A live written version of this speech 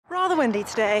windy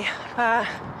today, but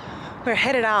we're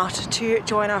headed out to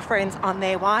join our friends on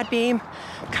their wide beam.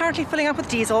 Currently filling up with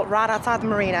diesel right outside the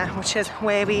marina, which is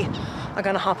where we are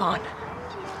going to hop on.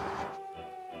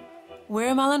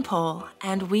 We're Mel Paul,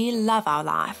 and we love our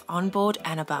life on board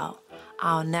Annabelle,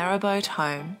 our narrowboat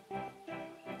home.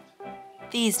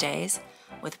 These days,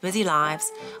 with busy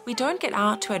lives, we don't get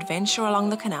out to adventure along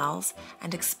the canals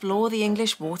and explore the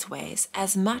English waterways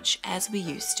as much as we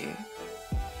used to.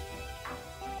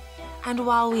 And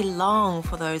while we long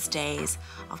for those days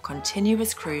of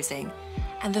continuous cruising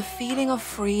and the feeling of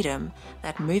freedom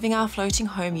that moving our floating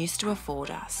home used to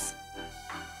afford us,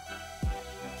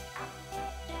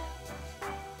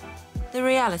 the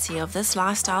reality of this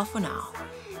lifestyle for now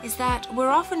is that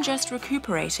we're often just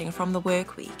recuperating from the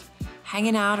work week,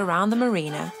 hanging out around the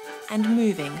marina and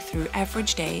moving through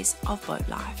average days of boat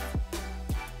life.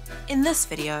 In this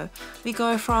video, we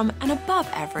go from an above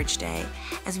average day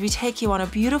as we take you on a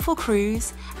beautiful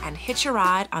cruise and hitch a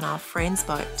ride on our friend's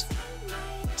boat,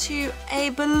 to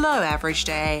a below average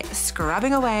day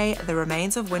scrubbing away the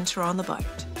remains of winter on the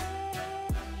boat.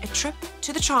 A trip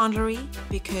to the chandlery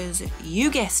because, you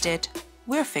guessed it,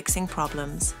 we're fixing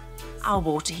problems. Our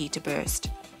water heater burst.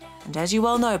 And as you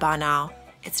well know by now,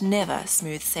 it's never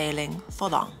smooth sailing for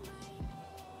long.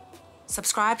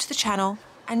 Subscribe to the channel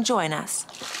and join us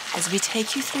as we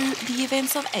take you through the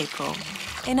events of April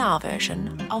in our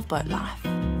version of boat life.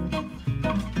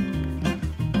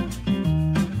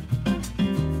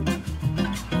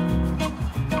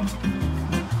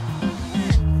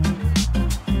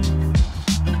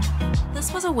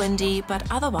 This was a windy but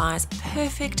otherwise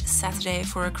perfect Saturday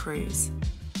for a cruise.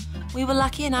 We were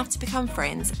lucky enough to become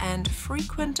friends and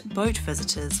frequent boat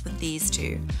visitors with these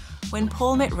two when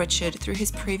Paul met Richard through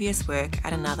his previous work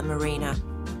at another marina.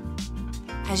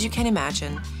 As you can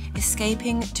imagine,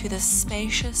 escaping to the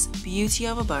spacious beauty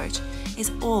of a boat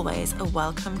is always a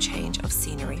welcome change of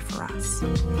scenery for us.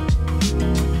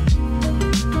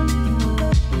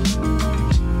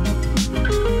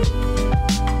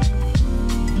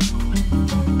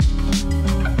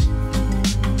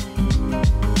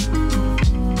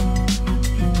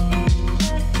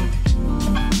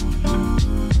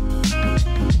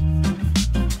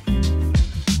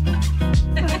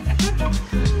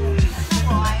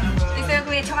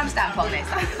 Timestamp on this,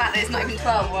 like the fact that it's not even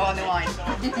 12, we're on the wine.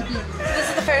 This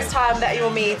is the first time that you will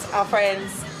meet our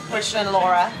friends Richard and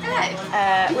Laura.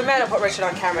 Hello. We may not put Richard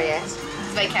on camera yet. It's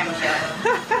very camera shy.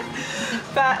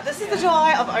 But this is the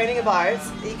joy of owning a boat.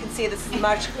 You can see this is a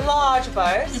much larger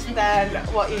boat than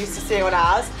what you used to see on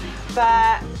ours.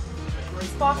 But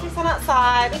sparkling sun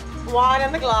outside, wine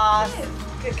in the glass,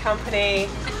 good company,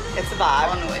 it's a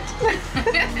vibe. Onward.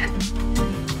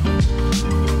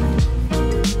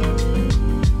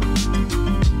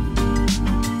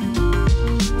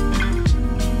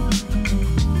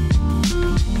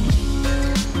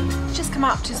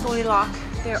 Up to Sawley Lock,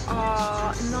 there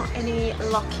are not any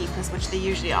lock keepers, which there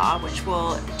usually are, which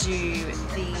will do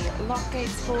the lock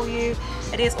gates for you.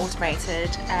 It is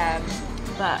automated,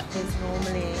 but there's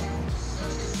normally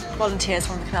volunteers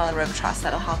from the Canal and River Trust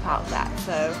that'll help out with that.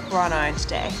 So we're on our own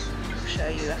today. I'll show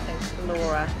you. I think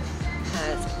Laura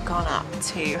has gone up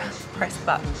to press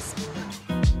buttons.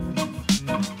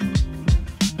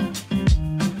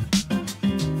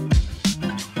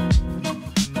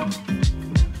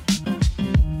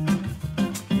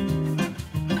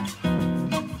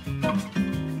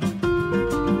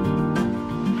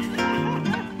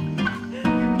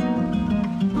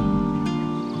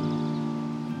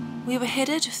 We were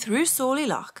headed through Sawley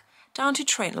Lock down to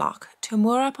Trent Lock to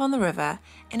moor up on the river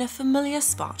in a familiar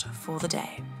spot for the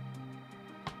day.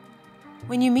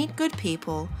 When you meet good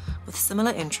people with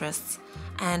similar interests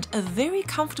and a very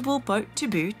comfortable boat to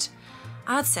boot,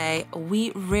 I'd say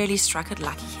we really struck it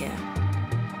lucky here.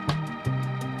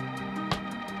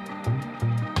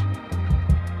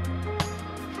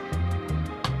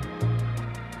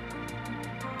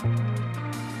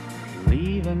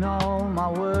 Leaving all my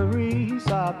worries,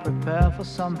 I prepare for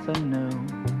something new.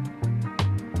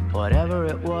 Whatever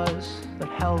it was that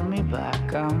held me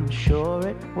back, I'm sure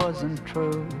it wasn't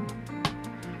true.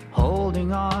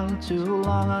 Holding on too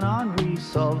long and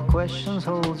unresolved questions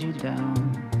hold you down.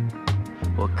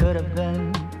 What could have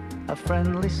been a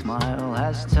friendly smile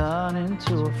has turned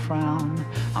into a frown.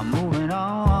 I'm moving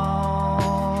on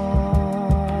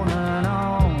and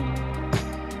on.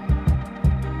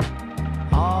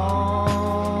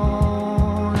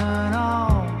 On and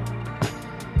on.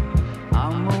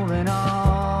 I'm moving on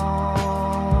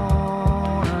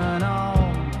and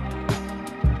on.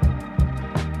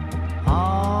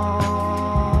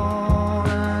 On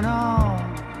and on.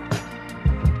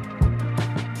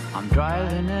 I'm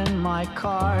driving in in my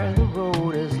car, the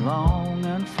road is long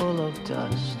and full of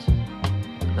dust.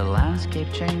 The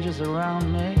landscape changes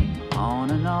around me,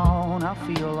 on and on, I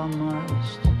feel I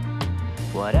must.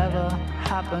 Whatever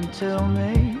happened to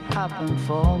me, happened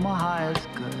for my highest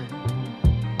good.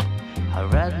 I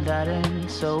read that in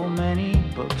so many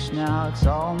books, now it's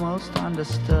almost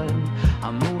understood.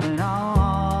 I'm moving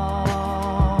on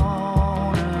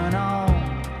and on,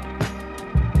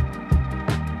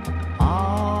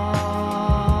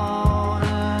 on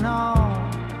and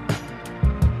on.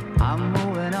 I'm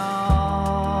moving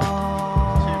on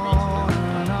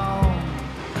and on.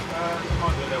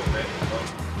 Might be a little bit.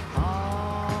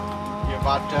 You're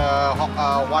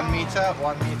about 1 meter,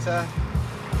 1 meter.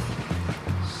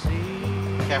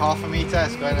 Okay, half a meter,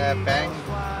 it's going to bang.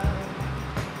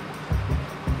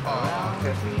 Oh,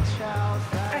 okay.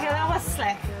 Okay, that was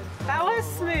slick. That was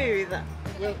smooth.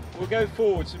 We'll go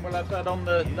forwards and we'll have that on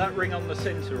that ring on the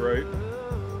centre route.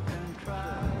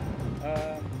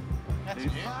 That's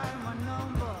good.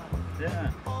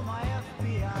 Yeah.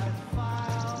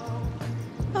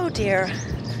 Oh dear.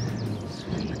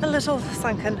 A little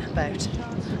sunken boat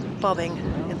bobbing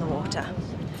in the water.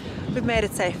 We've made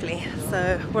it safely,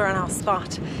 so we're on our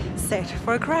spot, set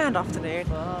for a grand afternoon.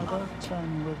 Father,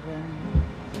 turn within.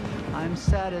 I'm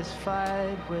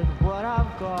satisfied with what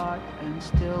I've got and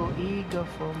still eager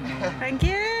for more. Thank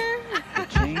you. The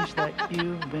change that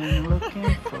you've been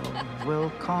looking for will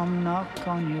come knock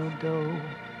on your door.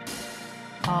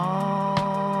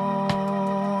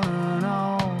 On and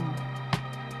on,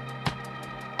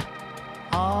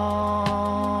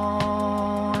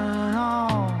 on and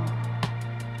on,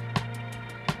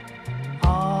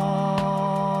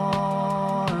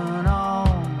 on and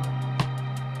on,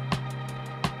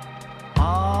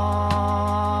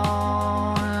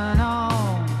 on and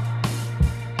on.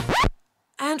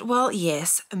 And well,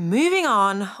 yes, moving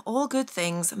on, all good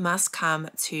things must come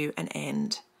to an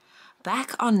end.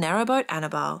 Back on narrowboat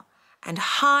Annabelle, and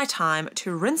high time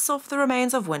to rinse off the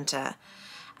remains of winter.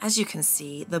 As you can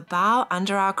see, the bow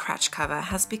under our crutch cover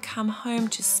has become home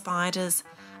to spiders,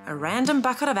 a random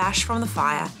bucket of ash from the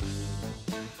fire,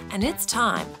 and it's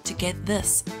time to get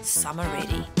this summer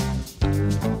ready.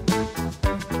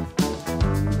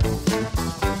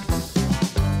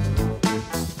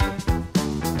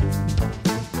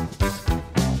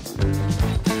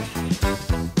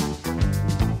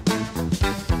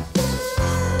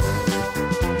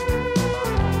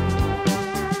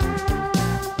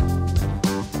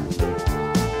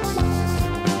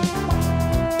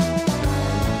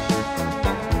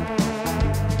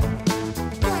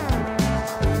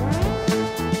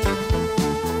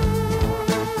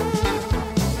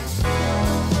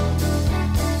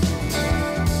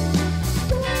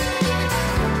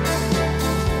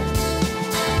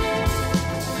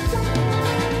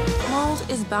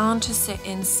 Bound to set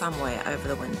in somewhere over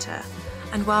the winter,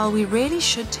 and while we really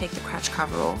should take the crutch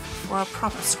cover off for a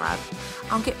proper scrub,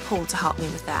 I'll get Paul to help me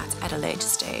with that at a later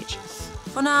stage.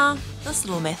 For now, this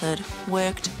little method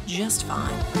worked just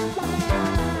fine.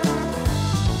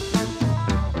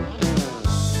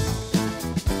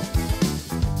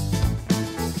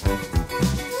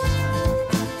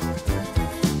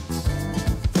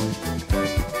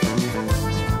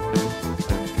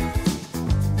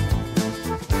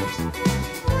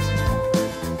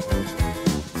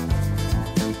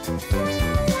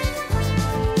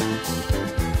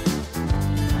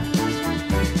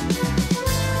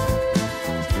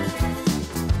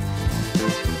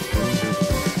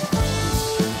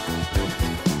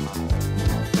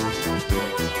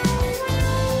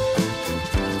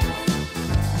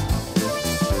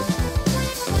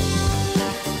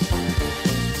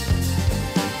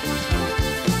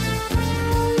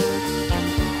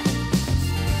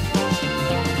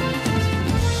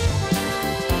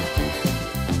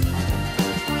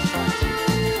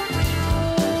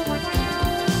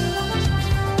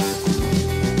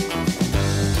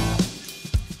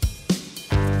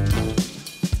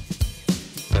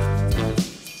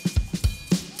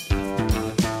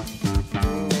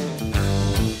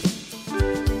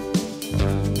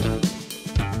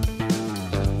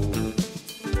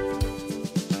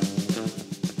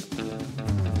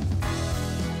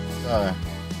 So,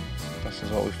 this is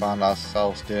what we found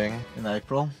ourselves doing in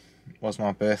April. It was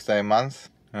my birthday month,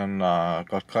 and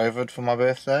got COVID for my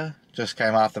birthday. Just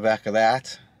came out the back of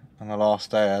that. On the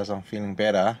last day, as I'm feeling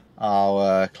better,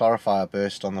 our calorifier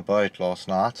burst on the boat last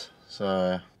night.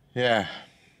 So, yeah,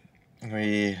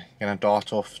 we're going to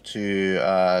dart off to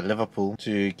Liverpool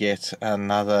to get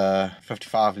another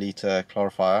 55 litre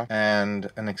calorifier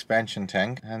and an expansion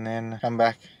tank, and then come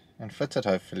back and fitted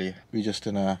hopefully. We're just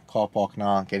in a car park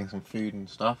now getting some food and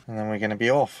stuff, and then we're going to be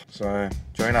off, so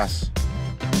join us.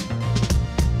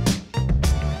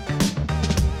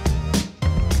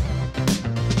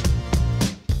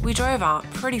 We drove out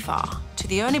pretty far to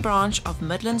the only branch of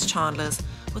Midlands Chandlers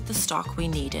with the stock we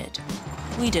needed.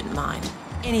 We didn't mind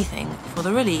anything for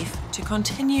the relief to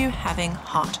continue having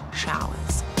hot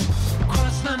showers.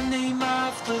 Cross my name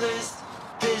off the list.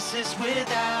 This is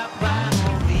without rhyme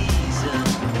or reason.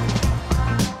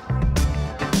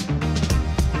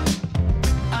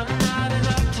 I'm not an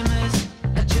optimist.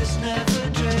 I just never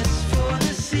dress for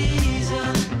the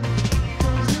season.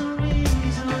 There's no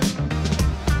reason.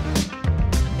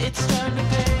 It's time to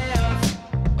pay off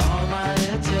all my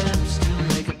attempts to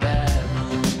make a bad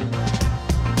move.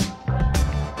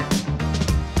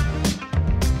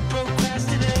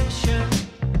 Procrastination,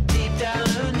 deep down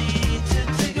a need to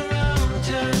take a wrong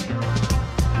turn.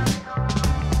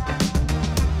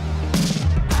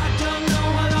 I don't know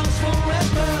how long's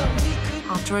forever. We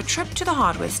could After a trip to the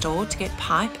hardware store to get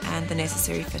pipe and the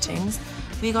necessary fittings,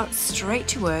 we got straight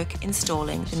to work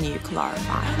installing the new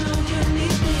calorifier. know you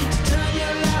need me to turn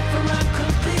your life around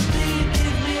completely.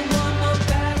 Give me one more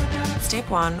paradise. Step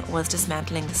 1 was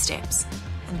dismantling the steps,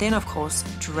 and then of course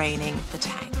draining the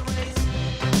tank.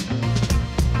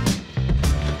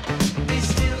 Be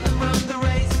still and run the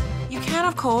race. You can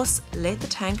of course let the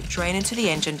tank drain into the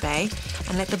engine bay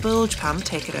and let the bilge pump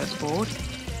take it overboard,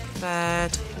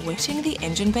 but wetting the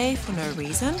engine bay for no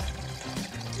reason?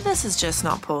 This is just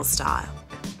not Paul's style.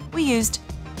 We used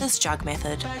this jug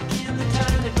method. Back in the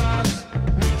tiny box,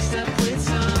 mixed up with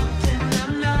something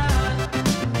I'm not.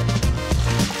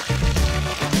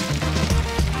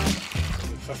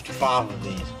 55 of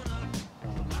these.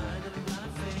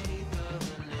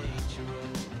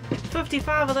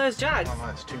 55 of those jugs. Oh no,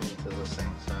 it's 2 litres this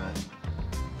thing, so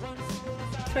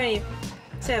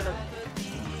 27.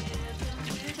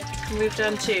 We've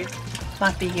done 2.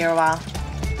 Might be here a while.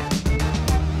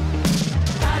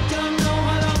 I don't know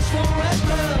how long's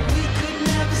forever. We could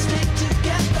never stick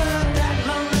together. That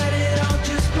long let it all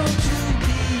just flow to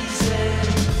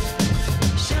pieces.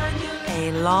 Shine your light.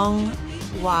 A long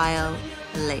while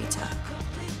later.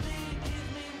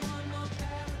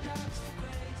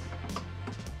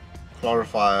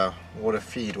 calorifier water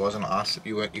feed wasn't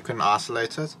you couldn't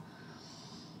isolate it,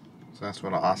 so that's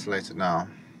what I isolated now.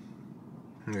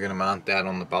 We're going to mount that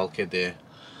on the bulkhead there,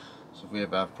 so if we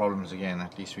ever have problems again,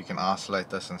 at least we can isolate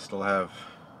this and still have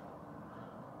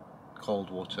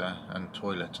cold water and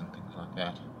toilet and things like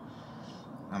that,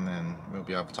 and then we'll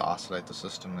be able to isolate the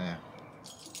system there.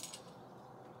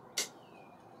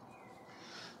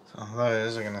 So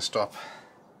those are going to stop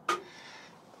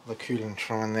the cooling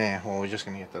from in there, or we're just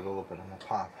going to get that little bit on the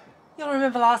pipe. You'll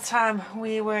remember last time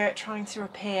we were trying to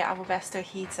repair our Webasto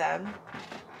heater.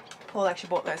 Paul actually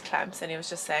bought those clamps and he was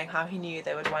just saying how he knew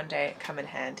they would one day come in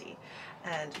handy.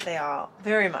 And they are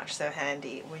very much so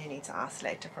handy when you need to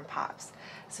isolate different pipes.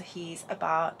 So he's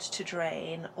about to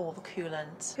drain all the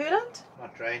coolant. Coolant?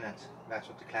 Not drain it, that's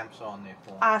what the clamps are on there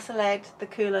for. Isolate the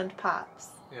coolant pipes.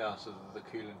 Yeah, so the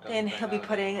coolant doesn't Then drain he'll be out.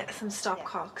 putting some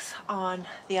stopcocks on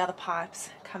the other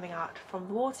pipes coming out from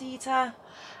the water heater,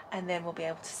 and then we'll be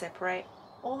able to separate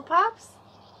all the pipes.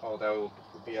 Oh, they will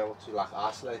be able to like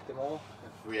isolate them all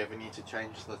if we ever need to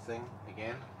change the thing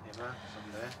again, ever,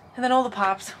 someday. And then all the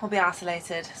pipes will be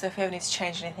isolated, so if we ever need to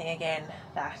change anything again,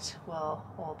 that will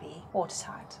all be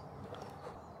watertight.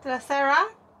 Did I say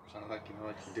right? Sounds like you know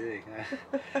what you're doing, eh?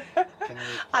 Can you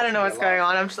I don't know what's possibly going allow-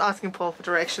 on. I'm just asking Paul for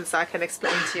directions so I can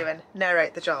explain to you and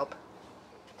narrate the job.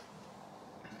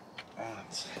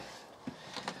 Right.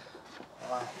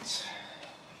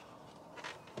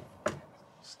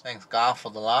 Thanks, Gar,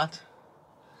 for the light.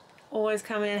 Always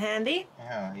coming in handy.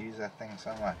 Yeah, I use that thing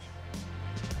so much.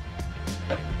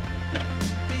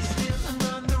 Be still and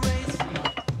run the race.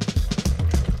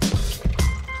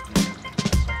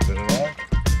 That's not good at all.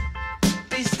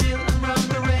 Be still and run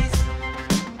the race.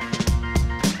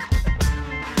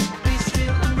 Be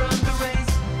still and run the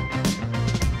race.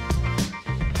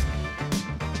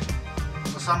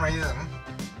 For some reason,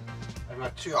 I've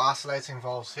got 2 isolating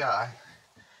valves here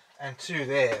and 2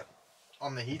 there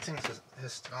on the heating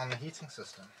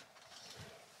system.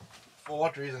 For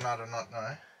what reason, I do not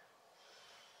know.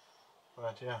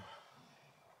 But yeah.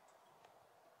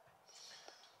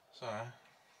 So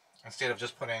instead of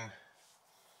just putting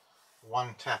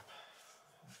one tap,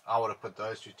 I would have put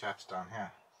those 2 taps down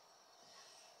here.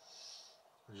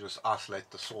 Just isolate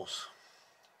the source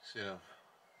instead of,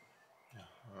 yeah,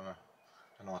 I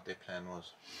don't know what their plan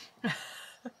was.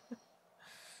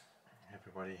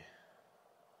 Everybody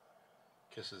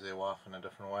kisses their wife in a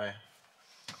different way.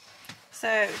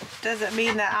 So does it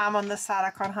mean that I'm on this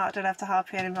side, I don't have to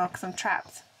help you anymore because I'm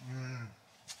trapped?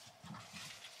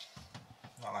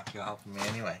 Not like you're helping me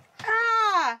anyway.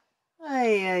 Ah!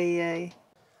 Ay, ay, ay.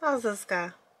 How's this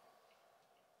go?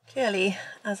 Clearly,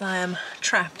 as I am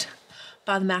trapped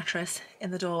by the mattress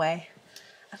in the doorway,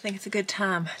 I think it's a good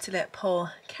time to let Paul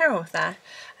carry on with that,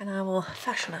 and I will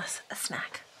fashion us a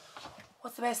snack.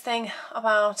 What's the best thing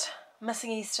about missing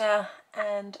Easter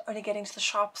and only getting to the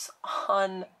shops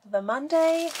on the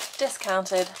Monday?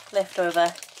 Discounted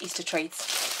leftover Easter treats.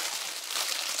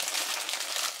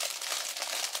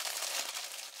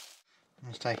 I'm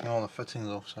just taking all the fittings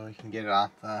off so we can get it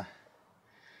out the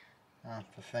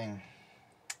thing.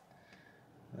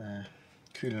 The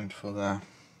coolant for the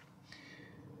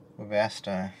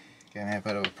Vesta can have a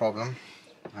bit of a problem,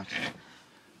 but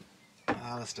the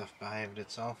other stuff behaved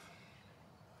itself.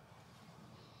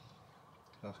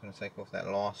 So I was going to take off that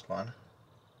last one,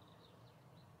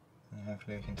 and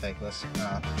hopefully we can take this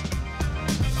out.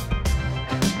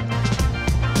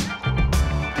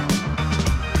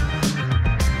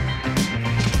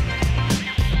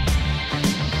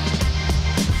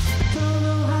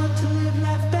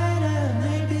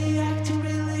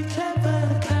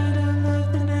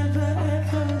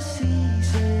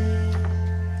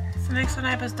 Next to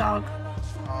neighbour's dog.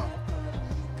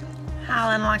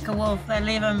 Howling like a wolf. They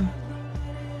leave him,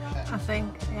 I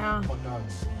think, yeah.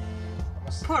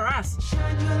 Poor us.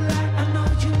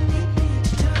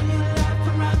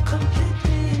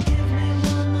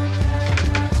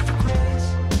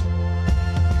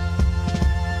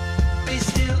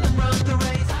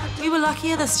 We were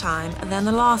luckier this time than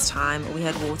the last time we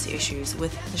had water issues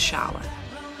with the shower.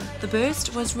 The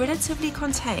burst was relatively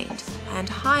contained and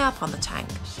high up on the tank,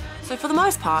 so for the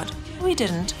most part, we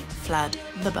didn't flood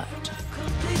the boat.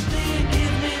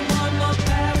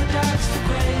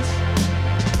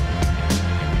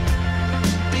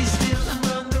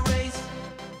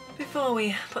 Before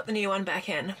we put the new one back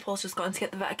in, Paul's just gone to get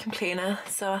the vacuum cleaner,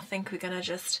 so I think we're gonna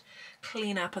just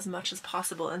clean up as much as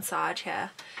possible inside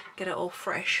here, get it all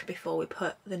fresh before we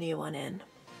put the new one in.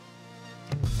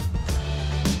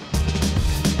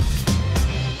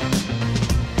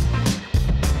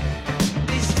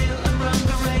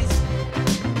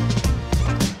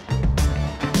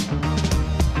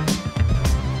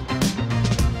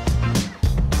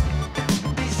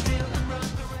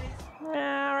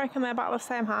 They're about the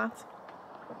same height.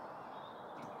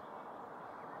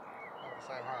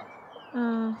 Same height.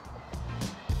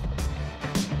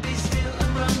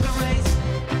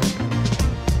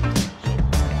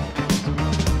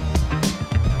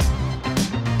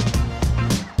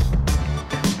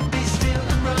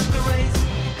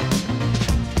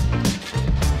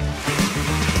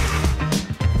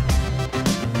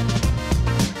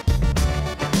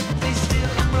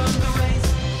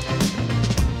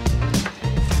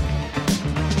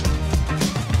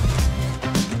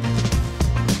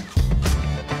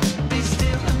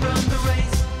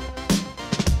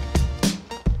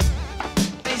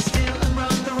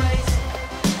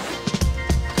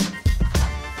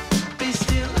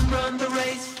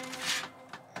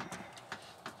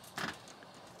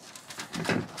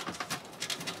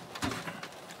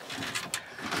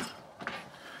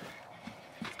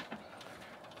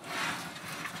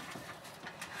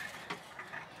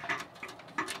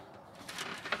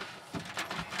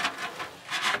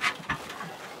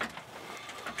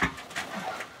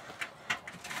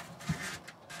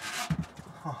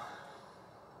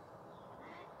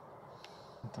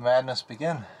 Let the madness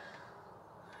begin.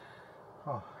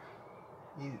 Oh,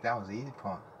 easy, that was the easy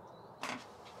part.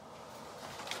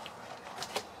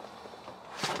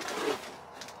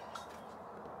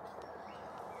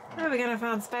 Where are we going to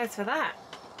find space for that?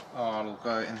 Oh, it'll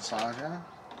go inside here.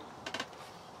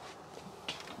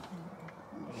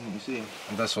 You see,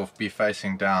 and this will be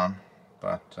facing down,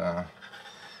 but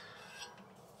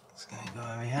it's going to go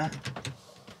over here.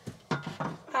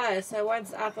 Oh, so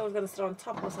once I thought it was going to sit on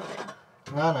top or something.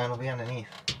 No, it'll be underneath.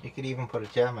 You could even put it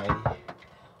here, maybe.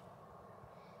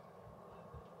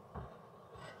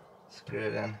 Screw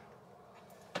it in.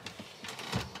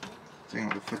 Doing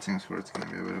all the fittings for it's going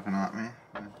to be a bit of a nightmare.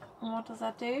 But And what does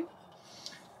that do?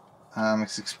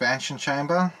 it's expansion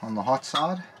chamber on the hot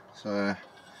side, so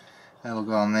that'll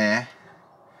go on there.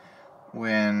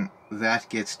 When that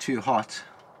gets too hot,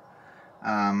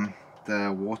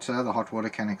 the hot water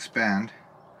can expand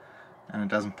and it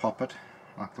doesn't pop it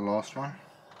like the last one.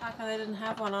 How come they didn't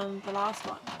have one on the last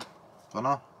one? Don't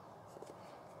know.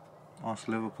 Ask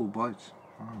Liverpool boats.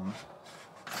 I don't know.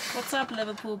 What's up,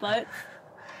 Liverpool boat?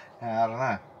 Yeah, I don't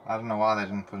know. I don't know why they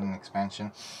didn't put in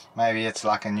expansion. Maybe it's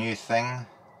like a new thing.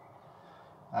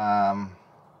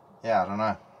 yeah, I don't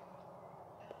know.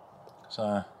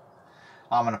 So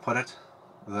I'm gonna put it.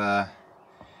 The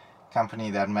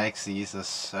company that makes these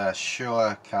is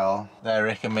Sure Cal. They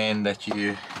recommend that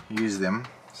you use them,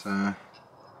 so I'm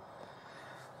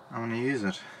gonna use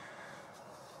it.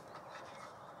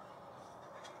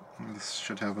 This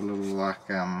should have a little like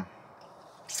a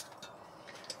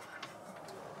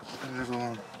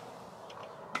little,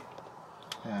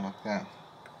 yeah, like that.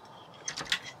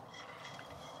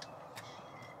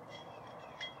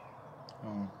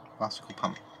 Oh, bicycle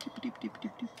pump. Deep, deep,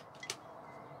 deep, deep.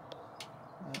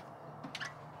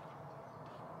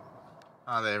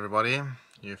 Hi there everybody,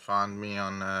 you found me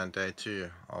on day 2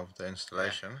 of the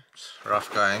installation. It's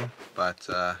rough going, but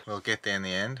we'll get there in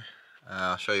the end.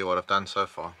 I'll show you what I've done so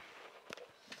far.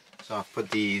 So I've put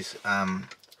these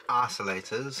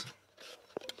isolators,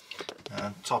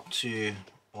 top 2,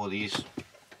 or these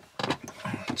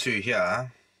 2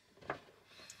 here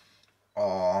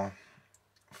are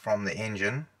from the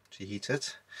engine to heat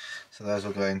it, so those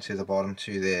will go into the bottom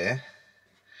 2 there,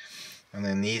 and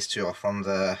then these 2 are from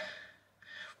the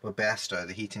Webasto,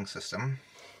 the heating system,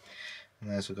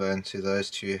 and those will go into those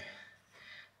 2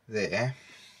 there.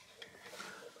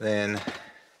 Then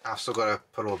I've still got to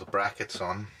put all the brackets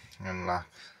on and like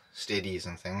steadies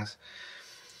and things.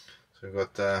 So we've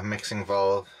got the mixing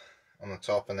valve on the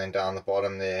top, and then down the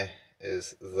bottom there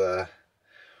is the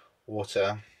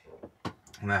water,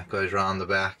 and that goes around the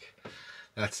back.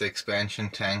 That's the expansion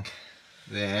tank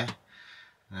there,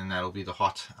 and then that'll be the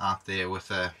hot out there with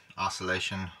the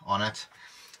isolation on it.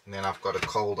 And then I've got a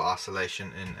cold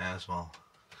isolation in as well.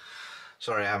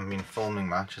 Sorry I haven't been filming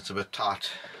much, it's a bit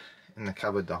tight in the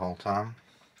cupboard the whole time.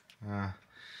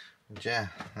 But yeah,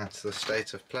 that's the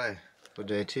state of play for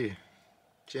day 2.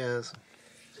 Cheers.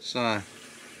 So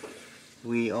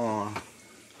we are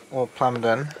all plumbed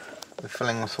in, we're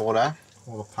filling with water,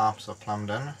 all the pipes are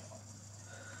plumbed in.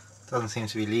 Doesn't seem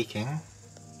to be leaking,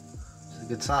 it's a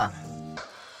good sign.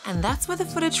 And that's where the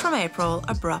footage from April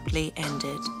abruptly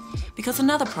ended, because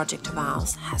another project of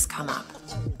ours has come up.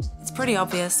 It's pretty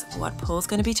obvious what Paul's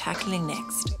going to be tackling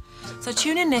next, so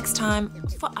tune in next time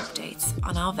for updates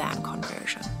on our van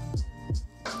conversion.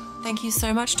 Thank you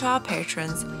so much to our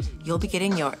patrons. You'll be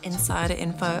getting your insider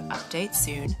info update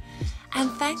soon. And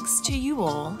thanks to you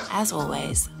all, as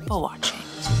always, for watching.